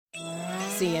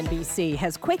CNBC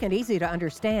has quick and easy to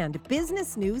understand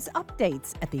business news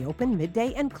updates at the open,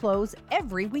 midday, and close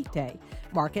every weekday.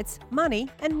 Markets, money,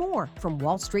 and more from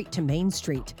Wall Street to Main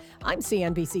Street. I'm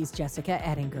CNBC's Jessica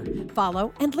Ettinger.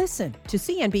 Follow and listen to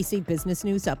CNBC Business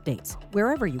News Updates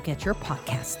wherever you get your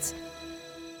podcasts.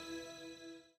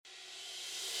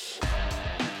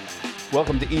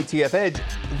 Welcome to ETF Edge,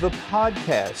 the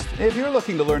podcast. If you're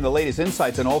looking to learn the latest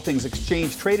insights on all things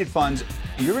exchange-traded funds,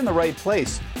 you're in the right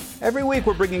place. Every week,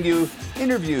 we're bringing you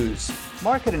interviews,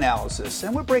 market analysis,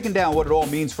 and we're breaking down what it all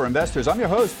means for investors. I'm your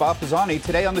host, Bob Pisani.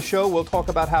 Today on the show, we'll talk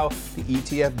about how the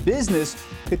ETF business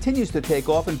continues to take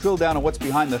off and drill down on what's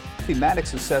behind the thematic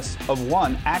success of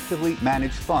one actively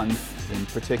managed fund in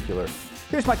particular.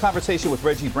 Here's my conversation with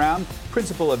Reggie Brown,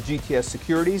 principal of GTS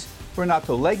Securities,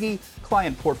 Renato Leggi,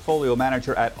 client portfolio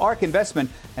manager at ARK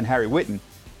Investment, and Harry Whitten,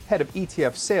 head of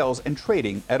ETF sales and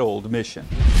trading at Old Mission.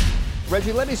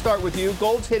 Reggie, let me start with you.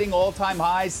 Gold's hitting all-time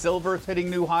highs. Silver's hitting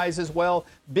new highs as well.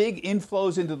 Big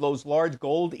inflows into those large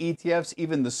gold ETFs,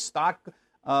 even the stock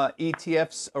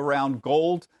ETFs around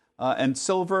gold and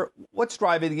silver. What's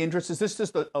driving the interest? Is this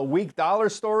just a weak dollar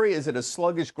story? Is it a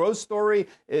sluggish growth story?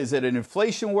 Is it an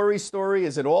inflation worry story?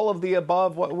 Is it all of the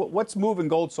above? What's moving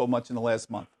gold so much in the last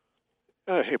month?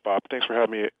 Hey, Bob. Thanks for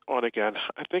having me on again.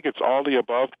 I think it's all the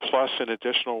above plus an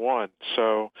additional one.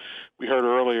 So we heard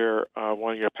earlier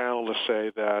one of your panelists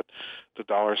say that the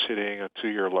dollar's hitting a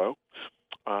two-year low.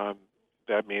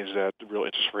 That means that the real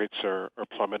interest rates are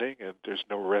plummeting, and there's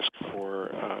no risk for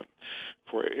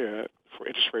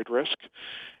interest rate risk.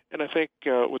 And I think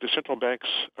with the central banks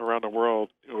around the world,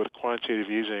 with quantitative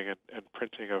easing and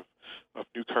printing of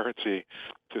new currency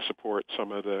to support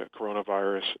some of the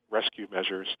coronavirus rescue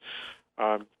measures,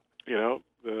 I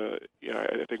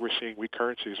think we're seeing weak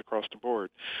currencies across the board.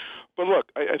 But look,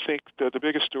 I think the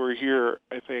biggest story here,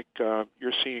 I think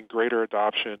you're seeing greater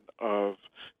adoption of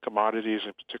commodities,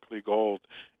 and particularly gold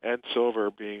and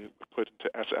silver, being put into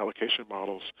asset allocation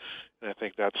models. And I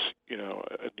think that's,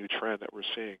 a new trend that we're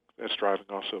seeing that's driving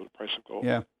also the price of gold.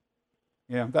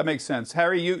 Yeah, that makes sense.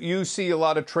 Harry, you see a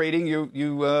lot of trading.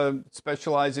 You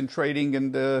specialize in trading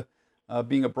and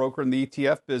being a broker in the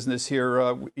ETF business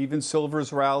here. Even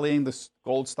silver's rallying, the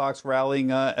gold stocks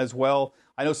rallying as well.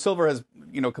 I know silver has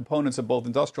components of both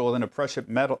industrial and a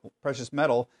precious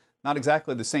metal. Not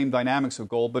exactly the same dynamics of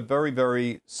gold, but very,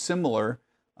 very similar.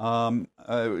 Can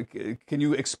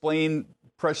you explain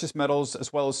precious metals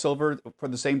as well as silver for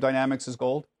the same dynamics as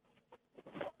gold?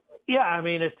 Yeah, I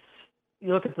mean,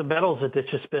 you look at the metals, it's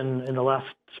just been in the last,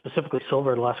 specifically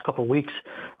silver, the last couple of weeks,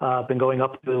 been going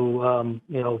up to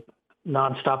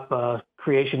nonstop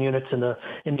creation units in the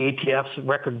ETFs,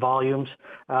 record volumes.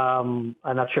 I'm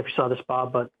not sure if you saw this,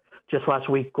 Bob, but just last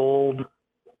week, gold,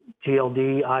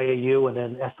 GLD, IAU, and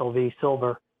then SLV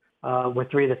silver were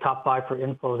three of the top five for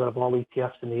inflows out of all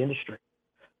ETFs in the industry.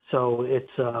 So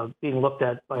it's being looked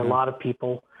at by a lot of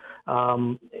people.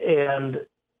 And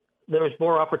there's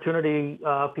more opportunity,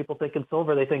 people think, in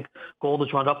silver. They think gold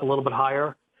has run up a little bit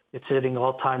higher. It's hitting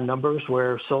all-time numbers,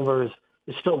 where silver is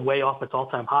still way off its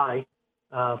all-time high.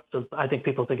 So I think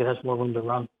people think it has more room to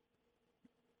run.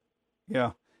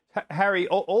 Yeah. Harry,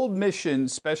 Old Mission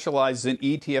specializes in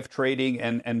ETF trading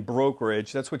and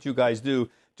brokerage. That's what you guys do.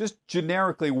 Just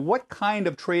generically, what kind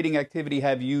of trading activity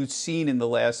have you seen in the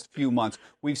last few months?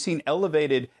 We've seen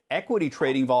elevated equity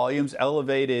trading volumes,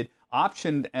 elevated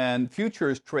option and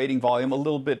futures trading volume, a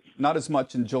little bit, not as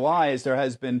much in July as there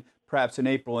has been perhaps in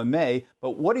April and May.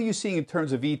 But what are you seeing in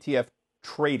terms of ETF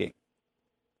trading?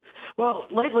 Well,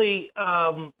 lately,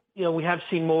 we have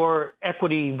seen more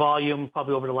equity volume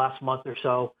probably over the last month or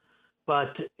so.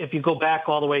 But if you go back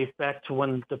all the way back to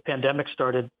when the pandemic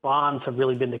started, bonds have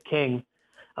really been the king.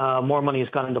 More money has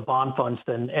gone into bond funds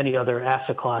than any other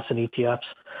asset class in ETFs.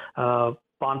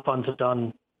 Bond funds have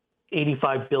done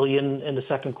 $85 billion in the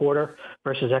second quarter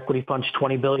versus equity funds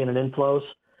 $20 billion in inflows.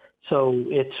 So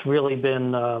it's really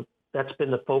been that's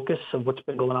been the focus of what's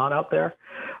been going on out there.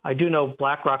 I do know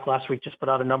BlackRock last week just put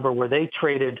out a number where they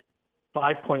traded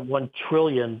 $5.1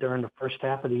 trillion during the first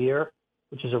half of the year,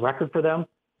 which is a record for them.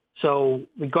 So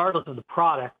regardless of the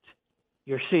product,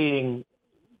 you're seeing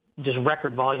just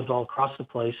record volumes all across the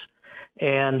place.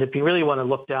 And if you really want to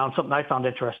look down, something I found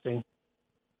interesting,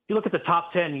 if you look at the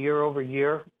top 10 year over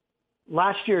year,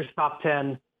 last year's top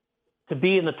 10, to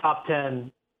be in the top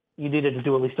 10, you needed to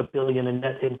do at least $1 billion in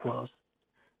net inflows.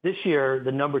 This year,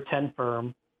 the number 10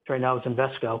 firm right now is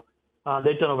Invesco.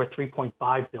 They've done over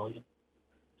 $3.5 billion.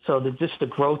 So just the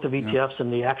growth of ETFs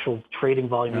and the actual trading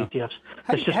volume of ETFs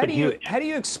has just been huge. How do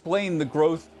you explain the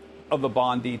growth of the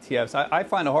bond ETFs? I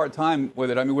find a hard time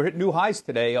with it. I mean, we're hitting new highs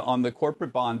today on the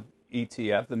corporate bond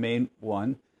ETF, the main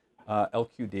one.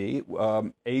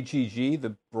 LQD. AGG,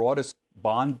 the broadest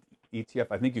bond ETF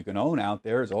I think you can own out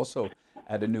there, is also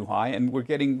at a new high, and we're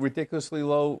getting ridiculously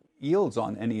low yields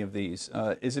on any of these.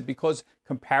 Is it because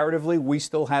comparatively we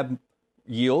still have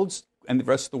yields and the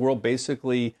rest of the world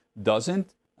basically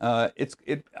doesn't?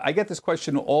 I get this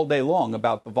question all day long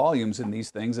about the volumes in these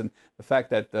things and the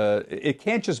fact that it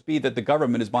can't just be that the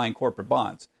government is buying corporate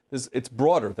bonds. It's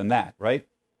broader than that, right?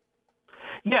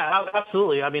 Yeah,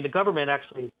 absolutely. I mean, the government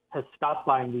actually has stopped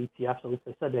buying the ETFs. At least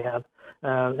they said they have,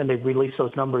 and they've released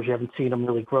those numbers. You haven't seen them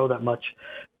really grow that much,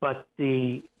 but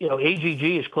the AGG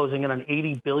is closing in on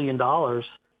 $80 billion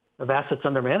of assets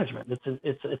under management.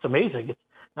 It's amazing. It's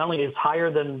not only it's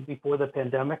higher than before the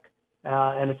pandemic,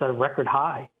 and it's at a record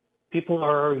high. People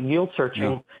are yield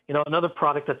searching. Yeah. Another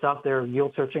product that's out there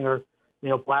yield searching are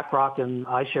BlackRock and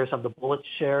iShares have the bullet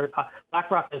share.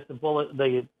 BlackRock has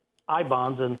the I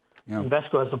bonds, and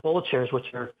Invesco has the bullet shares, which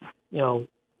are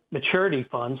maturity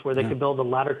funds where they can build a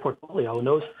laddered portfolio, and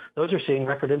those are seeing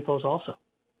record inflows also.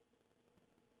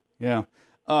 Yeah,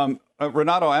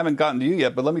 Renato, I haven't gotten to you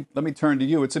yet, but let me turn to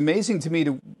you. It's amazing to me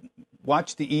to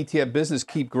watch the ETF business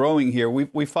keep growing here.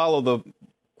 We follow the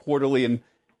quarterly and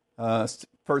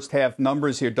first half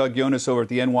numbers here. Doug Jonas over at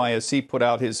the NYSE put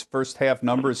out his first half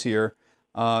numbers here.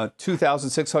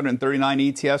 2,639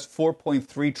 ETFs,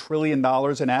 $4.3 trillion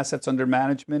in assets under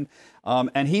management.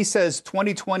 And he says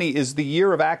 2020 is the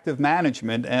year of active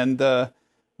management. And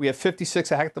we have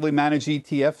 56 actively managed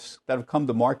ETFs that have come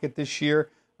to market this year.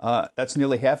 That's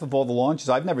nearly half of all the launches.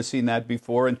 I've never seen that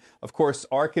before. And of course,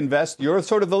 ARK Invest, you're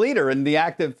sort of the leader in the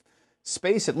active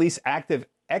space, at least active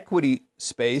equity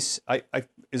space.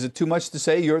 Is it too much to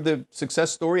say you're the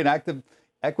success story in active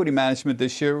equity management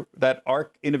this year? That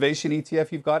ARK Innovation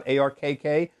ETF you've got,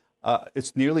 ARKK,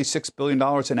 it's nearly $6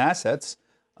 billion in assets.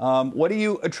 What do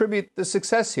you attribute the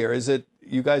success here? Is it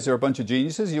you guys are a bunch of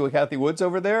geniuses, you and Kathy Woods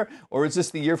over there, or is this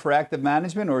the year for active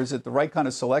management, or is it the right kind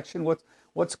of selection?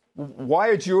 Why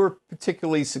is yours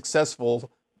particularly successful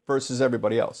versus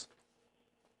everybody else?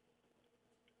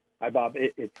 Hi, Bob.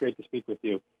 It's great to speak with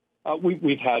you.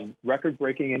 We've had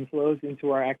record-breaking inflows into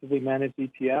our actively managed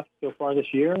ETF so far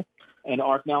this year, and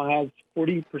ARK now has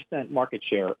 40% market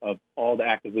share of all the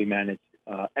actively managed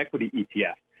equity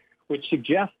ETFs, which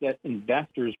suggests that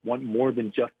investors want more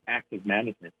than just active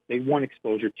management. They want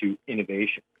exposure to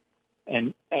innovation.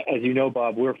 And as you know,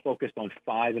 Bob, we're focused on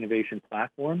 5 innovation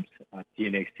platforms: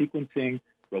 DNA sequencing,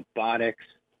 robotics,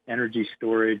 energy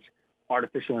storage,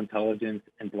 artificial intelligence,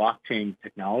 and blockchain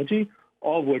technology,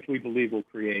 all of which we believe will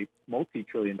create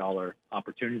multi-trillion-dollar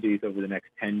opportunities over the next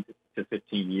 10 to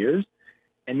 15 years.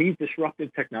 And these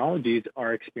disruptive technologies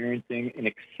are experiencing an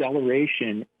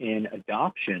acceleration in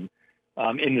adoption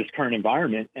in this current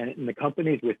environment. And the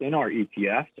companies within our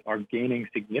ETFs are gaining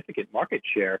significant market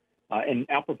share and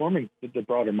outperforming the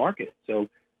broader market. So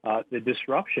the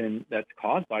disruption that's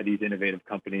caused by these innovative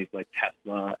companies like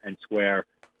Tesla and Square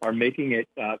are making it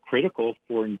critical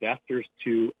for investors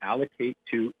to allocate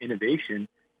to innovation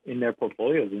in their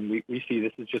portfolios. And we see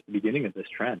this is just the beginning of this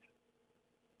trend.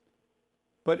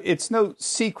 But it's no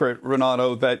secret,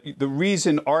 Renato, that the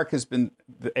reason ARK has been,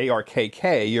 the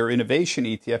ARKK, your innovation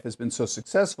ETF, has been so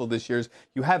successful this year is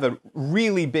you have a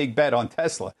really big bet on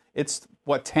Tesla. It's,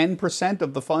 10%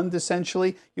 of the fund,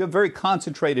 essentially? You have very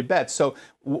concentrated bets. So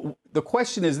the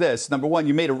question is this. Number one,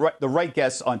 you made the right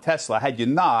guess on Tesla. Had you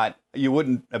not, you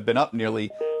wouldn't have been up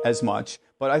nearly as much.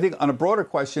 But I think on a broader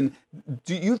question,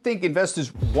 do you think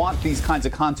investors want these kinds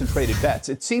of concentrated bets?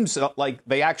 It seems like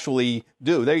they actually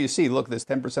do. There you see, look, there's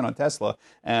 10% on Tesla,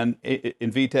 and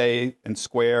Invitae and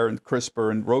Square and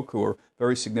CRISPR and Roku are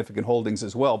very significant holdings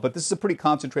as well. But this is a pretty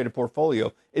concentrated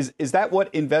portfolio. Is that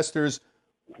what investors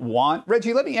want?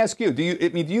 Reggie, let me ask you, do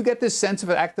you get this sense of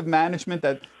active management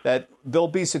that they'll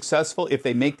be successful if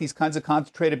they make these kinds of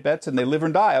concentrated bets and they live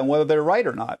and die on whether they're right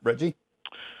or not, Reggie?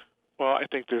 Well, I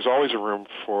think there's always a room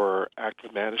for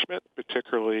active management,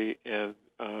 particularly in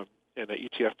an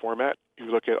ETF format.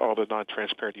 You look at all the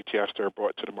non-transparent ETFs that are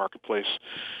brought to the marketplace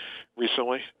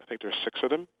recently. I think there's 6 of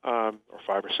them, or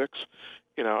 5 or 6.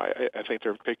 I think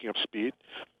they're picking up speed.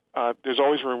 There's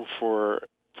always room for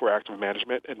active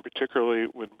management, and particularly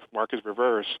when markets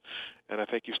reverse, and I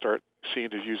think you start seeing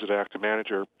the views of the active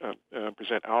manager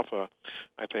present alpha,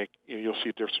 I think you'll see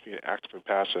a difference between active and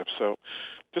passive. So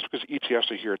just because ETFs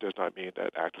are here does not mean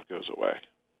that active goes away.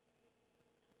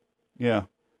 Yeah.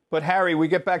 But Harry, we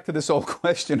get back to this old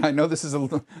question. I know this is a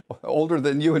little older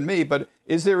than you and me, but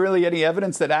is there really any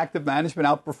evidence that active management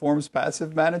outperforms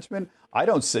passive management? I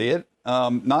don't see it.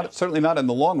 Certainly not in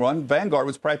the long run. Vanguard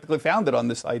was practically founded on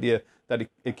this idea that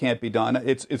it can't be done.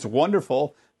 It's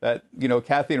wonderful that,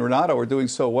 Kathy and Renato are doing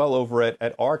so well over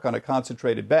at ARK on a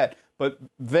concentrated bet. But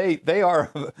they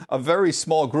are a very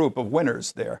small group of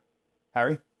winners there.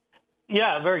 Harry?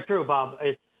 Yeah, very true, Bob.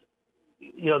 It's,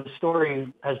 the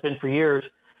story has been for years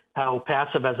how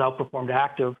passive has outperformed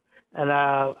active. And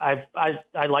I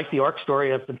like the ARK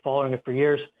story. I've been following it for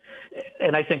years.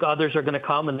 And I think others are going to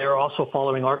come, and they're also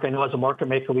following ARK. I know as a market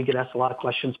maker, we get asked a lot of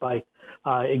questions by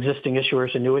existing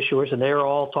issuers and new issuers, and they're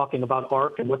all talking about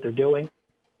ARK and what they're doing.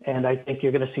 And I think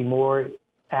you're going to see more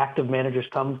active managers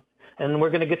come, and we're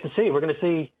going to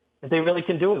see if they really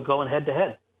can do it going head to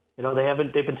head.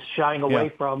 They've been shying away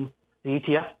from the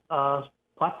ETF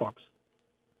platforms.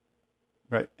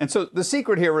 Right. And so the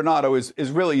secret here, Renato, is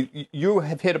really you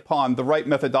have hit upon the right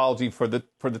methodology for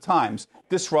the times.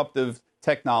 Disruptive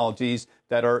technologies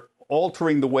that are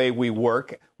altering the way we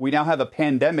work. We now have a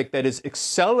pandemic that is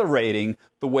accelerating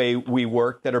the way we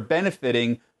work, that are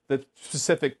benefiting the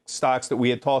specific stocks that we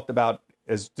had talked about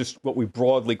as just what we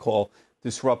broadly call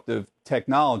disruptive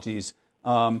technologies.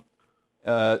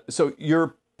 So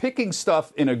you're picking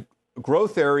stuff in a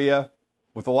growth area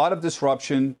with a lot of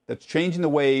disruption that's changing the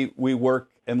way we work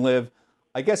and live.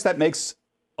 I guess that makes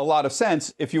a lot of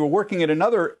sense. If you were working in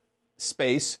another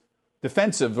space,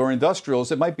 defensive or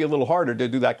industrials, it might be a little harder to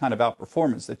do that kind of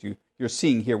outperformance that you're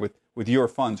seeing here with your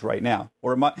funds right now.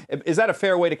 Or is that a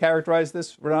fair way to characterize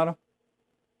this, Renato?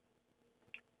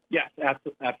 Yes,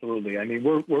 absolutely. I mean,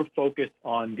 we're focused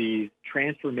on these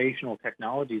transformational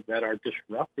technologies that are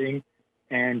disrupting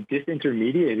and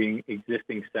disintermediating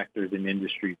existing sectors and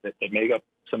industries that make up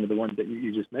some of the ones that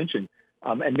you just mentioned.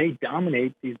 And they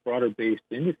dominate these broader-based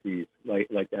indices like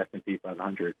the S&P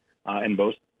 500. And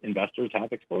most investors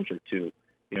have exposure to,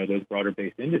 those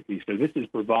broader-based indices. So this is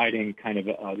providing kind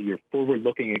of your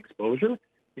forward-looking exposure.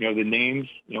 The names,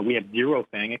 we have zero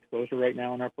FANG exposure right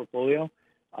now in our portfolio.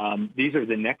 These are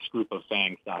the next group of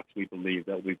FANG stocks we believe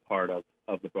that will be part of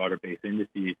the broader-based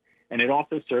indices. And it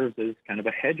also serves as kind of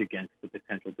a hedge against the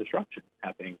potential disruption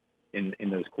happening in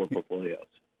those core portfolios.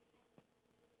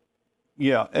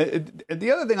 Yeah.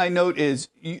 The other thing I note is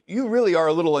you really are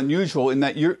a little unusual in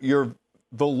that you're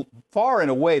the far and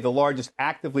away the largest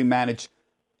actively managed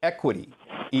equity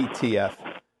ETF.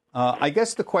 I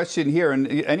guess the question here, and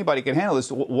anybody can handle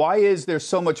this, why is there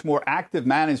so much more active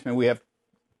management? We have,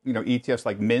 ETFs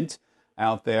like Mint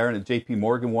out there, and the JP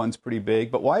Morgan one's pretty big.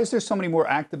 But why is there so many more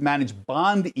active managed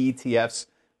bond ETFs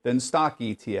than stock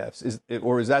ETFs?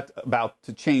 Or is that about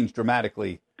to change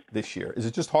dramatically this year? Is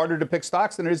it just harder to pick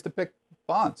stocks than it is to pick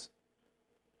bonds?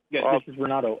 Yeah, this is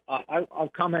Renato.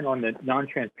 I'll comment on the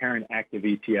non-transparent active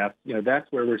ETFs.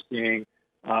 That's where we're seeing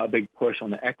a big push on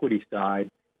the equity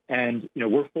side. And,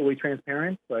 we're fully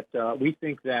transparent, but we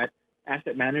think that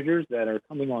asset managers that are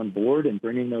coming on board and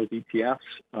bringing those ETFs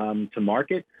to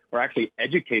market are actually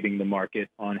educating the market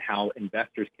on how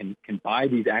investors can buy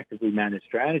these actively managed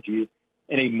strategies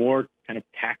in a more kind of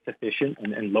tax efficient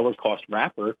and lower cost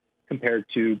wrapper compared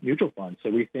to mutual funds. So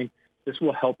we think this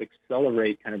will help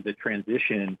accelerate kind of the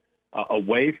transition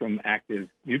away from active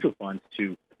mutual funds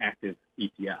to active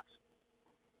ETFs.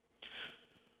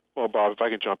 Well, Bob, if I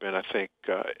can jump in, I think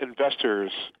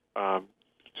investors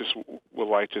just would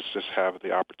like to just have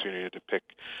the opportunity to pick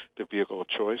the vehicle of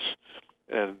choice,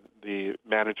 and the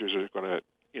managers are going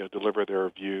to deliver their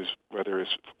views, whether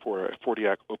it's for a 40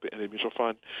 Act open-ended mutual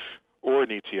fund or an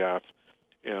ETF.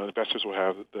 Investors will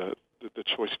have the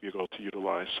choice vehicle to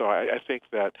utilize. So I think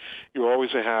that you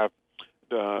always have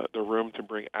the room to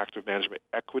bring active management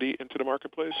equity into the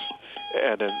marketplace,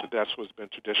 and then that's what's been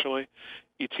traditionally.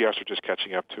 ETFs are just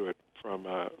catching up to it from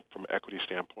equity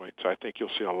standpoint. So I think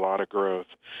you'll see a lot of growth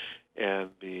in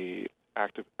the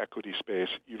active equity space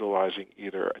utilizing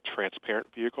either a transparent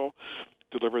vehicle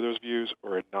to deliver those views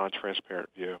or a non-transparent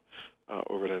view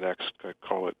over the next,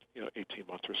 call it, 18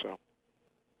 months or so.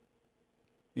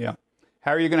 Yeah.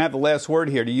 Harry, you're going to have the last word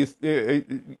here.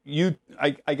 Do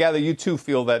I gather you too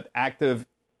feel that active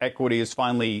equity is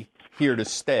finally here to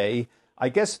stay. I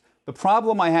guess the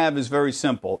problem I have is very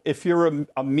simple. If you're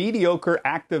a mediocre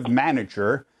active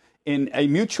manager in a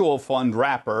mutual fund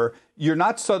wrapper, you're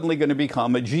not suddenly going to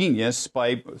become a genius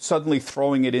by suddenly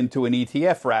throwing it into an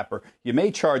ETF wrapper. You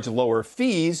may charge lower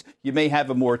fees. You may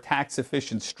have a more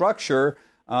tax-efficient structure.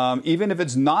 Even if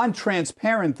it's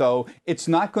non-transparent, though, it's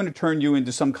not going to turn you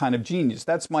into some kind of genius.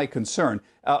 That's my concern.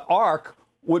 ARK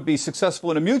would be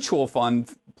successful in a mutual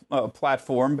fund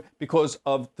platform because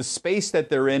of the space that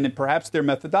they're in and perhaps their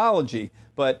methodology.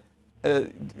 But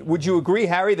would you agree,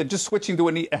 Harry, that just switching to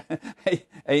an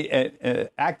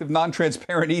active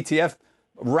non-transparent ETF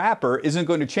wrapper isn't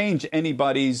going to change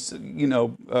anybody's,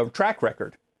 track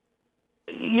record?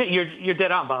 You're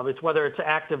dead on, Bob. It's whether it's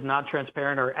active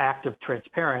non-transparent or active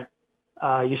transparent,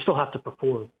 you still have to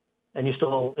perform. And you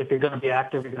still, if you're going to be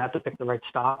active, you're going to have to pick the right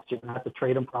stocks. You're going to have to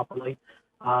trade them properly.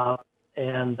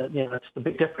 And that's the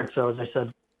big difference. So as I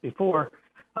said before,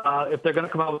 if they're going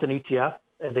to come out with an ETF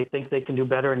and they think they can do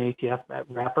better in an ETF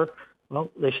wrapper,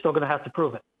 well, they're still going to have to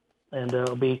prove it. And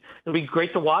it'll be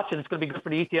great to watch, and it's going to be good for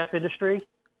the ETF industry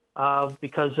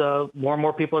because more and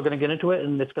more people are going to get into it,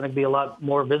 and it's going to be a lot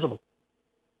more visible.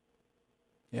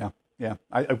 Yeah,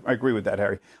 I agree with that,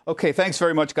 Harry. Okay, thanks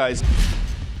very much, guys.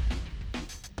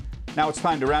 Now it's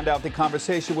time to round out the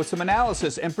conversation with some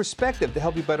analysis and perspective to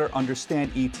help you better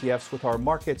understand ETFs with our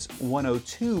Markets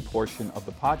 102 portion of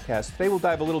the podcast. Today we'll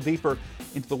dive a little deeper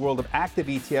into the world of active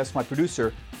ETFs. My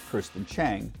producer, Kirsten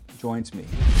Chang, joins me.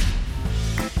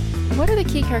 What are the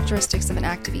key characteristics of an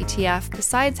active ETF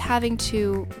besides having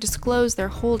to disclose their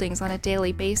holdings on a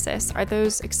daily basis? Are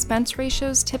those expense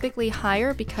ratios typically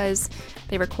higher because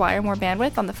they require more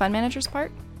bandwidth on the fund manager's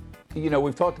part?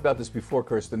 We've talked about this before,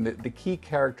 Kirsten. The key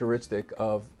characteristic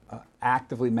of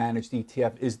actively managed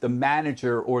ETF is the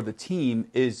manager or the team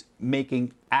is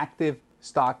making active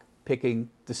stock picking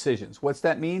decisions. What's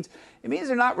that means? It means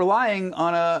they're not relying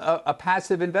on a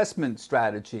passive investment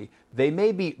strategy. They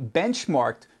may be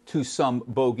benchmarked to some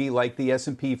bogey like the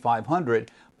S&P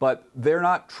 500, but they're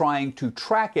not trying to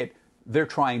track it. They're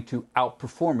trying to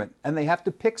outperform it. And they have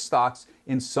to pick stocks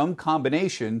in some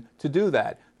combination to do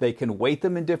that. They can weight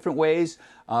them in different ways.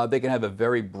 They can have a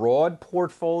very broad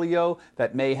portfolio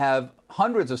that may have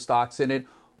hundreds of stocks in it.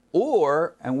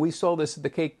 Or, and we saw this in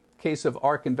the case of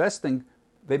ARK Investing,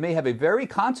 they may have a very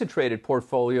concentrated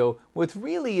portfolio with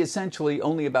really essentially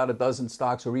only about a dozen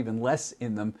stocks or even less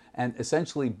in them, and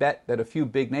essentially bet that a few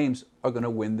big names are going to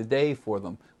win the day for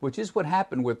them, which is what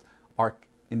happened with ARK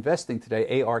Investing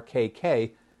today,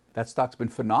 ARKK. That stock's been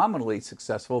phenomenally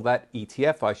successful. That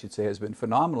ETF, I should say, has been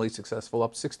phenomenally successful,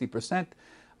 up 60%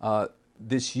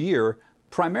 this year,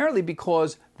 primarily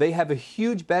because they have a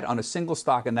huge bet on a single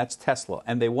stock, and that's Tesla.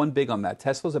 And they won big on that.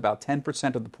 Tesla's about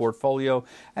 10% of the portfolio,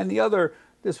 and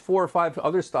there's 4 or 5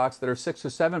 other stocks that are 6 or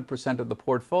 7% of the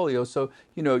portfolio. So,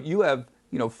 you have,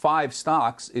 5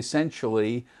 stocks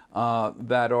essentially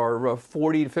that are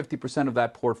 40 to 50% of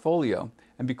that portfolio.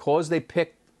 And because they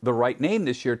picked the right name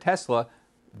this year, Tesla,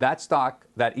 that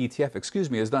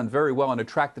ETF, has done very well and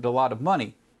attracted a lot of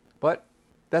money. But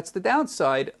that's the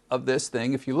downside of this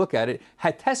thing. If you look at it,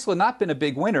 had Tesla not been a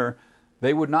big winner,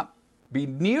 they would not be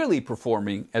nearly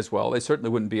performing as well. They certainly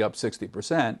wouldn't be up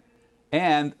 60%.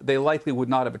 And they likely would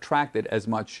not have attracted as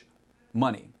much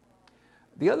money.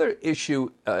 The other issue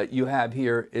you have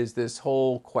here is this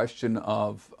whole question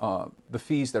of the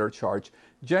fees that are charged.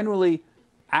 Generally,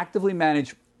 actively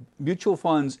managed mutual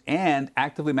funds and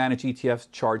actively managed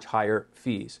ETFs charge higher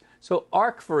fees. So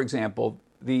ARK, for example,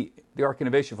 the ARK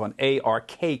Innovation Fund,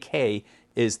 ARKK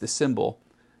is the symbol,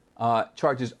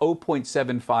 charges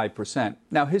 0.75%.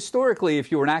 Now, historically,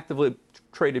 if you were an actively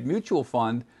traded mutual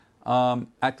fund,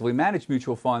 actively managed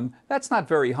mutual fund, that's not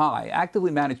very high.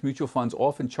 Actively managed mutual funds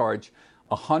often charge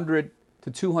 100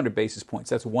 to 200 basis points.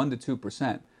 That's 1 to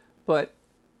 2%. But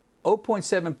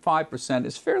 0.75%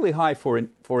 is fairly high for an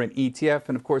ETF.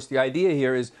 And of course, the idea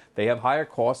here is they have higher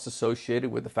costs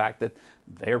associated with the fact that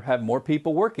they have more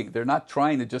people working. They're not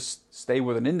trying to just stay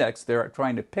with an index. They're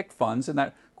trying to pick funds. And that,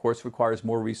 of course, requires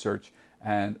more research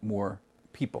and more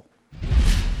people.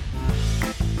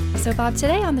 So, Bob,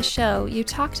 today on the show, you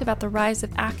talked about the rise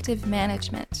of active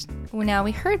management. Now,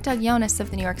 we heard Doug Yones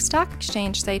of the New York Stock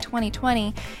Exchange say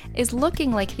 2020 is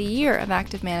looking like the year of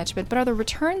active management, but are the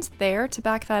returns there to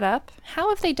back that up? How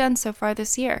have they done so far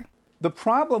this year? The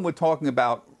problem with talking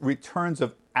about returns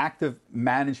of active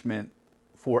management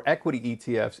for equity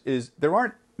ETFs is there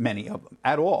aren't many of them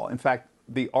at all. In fact,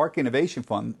 the ARK Innovation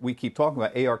Fund we keep talking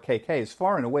about, ARKK, is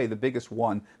far and away the biggest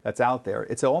one that's out there.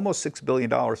 It's almost $6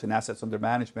 billion in assets under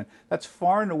management. That's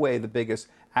far and away the biggest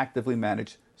actively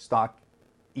managed stock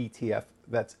ETF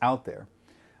that's out there.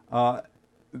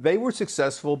 They were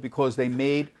successful because they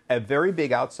made a very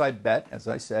big outside bet, as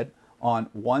I said, on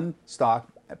one stock,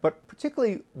 but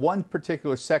particularly one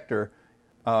particular sector,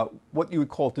 what you would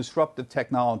call disruptive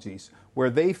technologies, where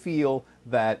they feel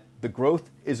that the growth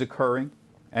is occurring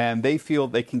and they feel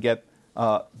they can get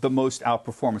the most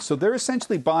outperformance. So they're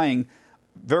essentially buying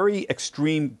very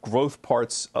extreme growth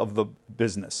parts of the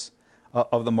business,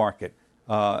 of the market.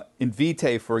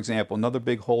 Invitae, for example, another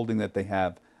big holding that they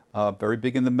have, very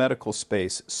big in the medical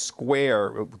space.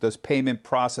 Square does payment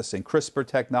processing, CRISPR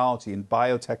technology and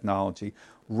biotechnology.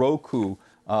 Roku,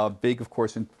 big, of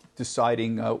course, in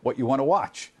deciding what you want to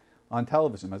watch on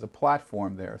television as a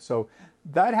platform there. So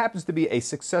that happens to be a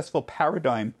successful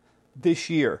paradigm this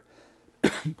year.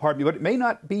 Pardon me, but it may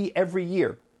not be every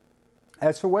year.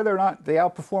 As for whether or not they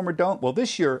outperform or don't, well,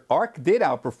 this year, ARK did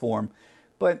outperform,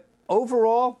 but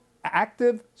overall,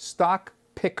 active stock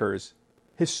pickers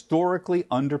historically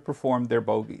underperformed their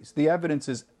bogeys. The evidence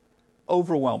is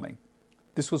overwhelming.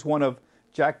 This was one of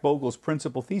Jack Bogle's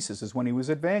principal theses when he was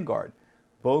at Vanguard.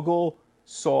 Bogle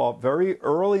saw very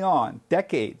early on,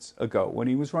 decades ago, when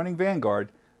he was running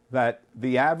Vanguard, that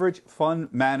the average fund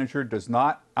manager does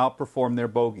not outperform their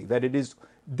bogey, that it is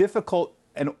difficult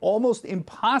and almost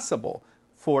impossible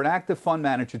for an active fund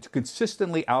manager to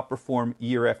consistently outperform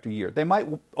year after year. They might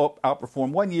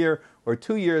outperform 1 year or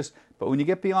 2 years, but when you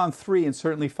get beyond 3 and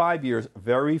certainly 5 years,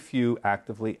 very few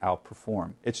actively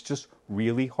outperform. It's just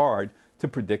really hard to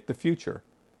predict the future.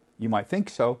 You might think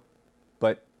so,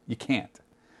 but you can't.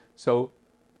 So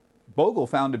Bogle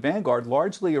founded Vanguard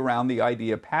largely around the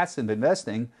idea of passive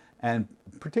investing and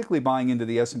particularly buying into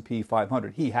the S&P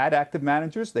 500. He had active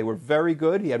managers. They were very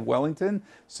good. He had Wellington.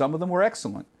 Some of them were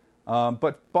excellent.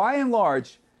 But by and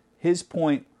large, his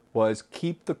point was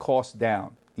keep the cost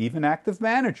down. Even active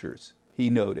managers, he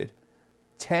noted,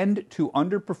 tend to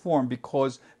underperform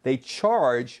because they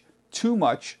charge too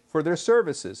much for their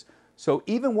services. So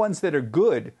even ones that are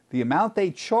good, the amount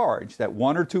they charge, that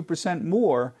 1 or 2%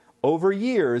 more over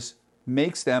years,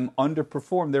 makes them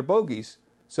underperform their bogeys.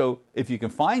 So if you can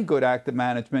find good active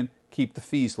management, keep the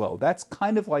fees low. That's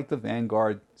kind of like the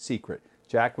Vanguard secret.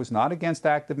 Jack was not against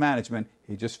active management.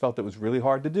 He just felt it was really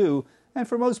hard to do. And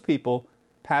for most people,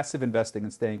 passive investing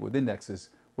and staying with indexes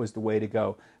was the way to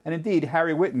go. And indeed,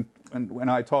 Harry Whitten, and when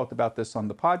I talked about this on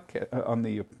the podcast, on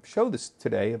the show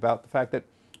today, about the fact that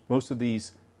most of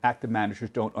these active managers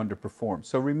don't underperform.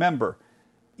 So remember,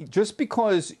 just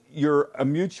because you're a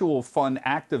mutual fund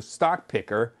active stock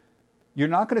picker, you're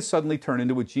not going to suddenly turn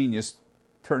into a genius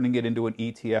turning it into an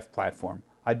ETF platform.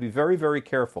 I'd be very, very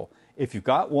careful. If you've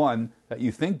got one that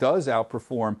you think does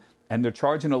outperform and they're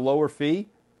charging a lower fee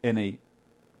in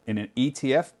an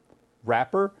ETF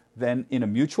wrapper than in a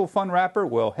mutual fund wrapper,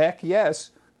 well, heck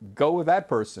yes, go with that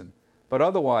person. But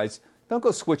otherwise, don't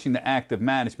go switching to active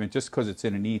management just because it's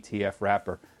in an ETF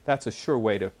wrapper. That's a sure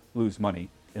way to lose money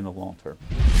in the long term.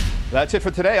 That's it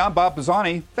for today. I'm Bob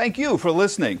Pisani. Thank you for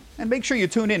listening. And make sure you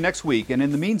tune in next week. And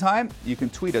in the meantime, you can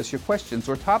tweet us your questions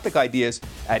or topic ideas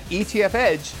at ETF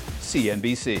Edge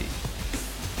CNBC.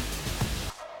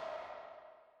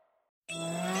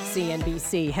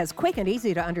 CNBC has quick and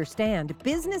easy to understand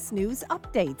business news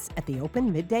updates at the open,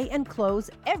 midday, and close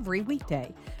every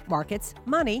weekday. Markets,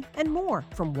 money, and more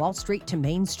from Wall Street to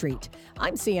Main Street.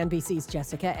 I'm CNBC's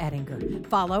Jessica Ettinger.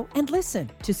 Follow and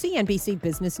listen to CNBC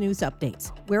Business News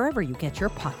Updates wherever you get your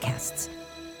podcasts.